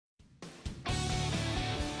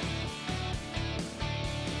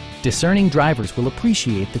Discerning drivers will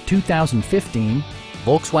appreciate the 2015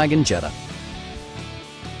 Volkswagen Jetta.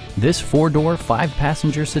 This four-door,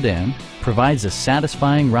 five-passenger sedan provides a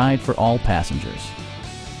satisfying ride for all passengers.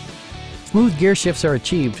 Smooth gear shifts are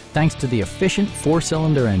achieved thanks to the efficient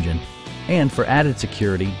four-cylinder engine. And for added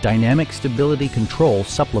security, dynamic stability control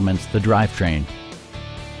supplements the drivetrain.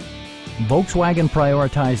 Volkswagen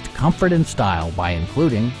prioritized comfort and style by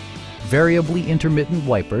including variably intermittent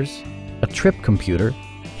wipers, a trip computer,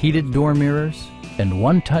 heated door mirrors, and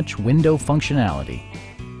one-touch window functionality.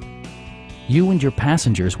 You and your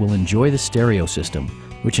passengers will enjoy the stereo system,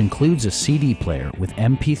 which includes a CD player with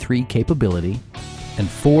MP3 capability and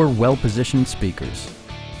 4 well-positioned speakers.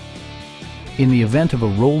 In the event of a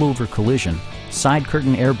rollover collision, side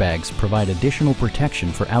curtain airbags provide additional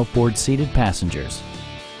protection for outboard seated passengers.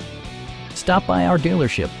 Stop by our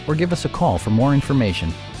dealership or give us a call for more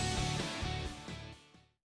information.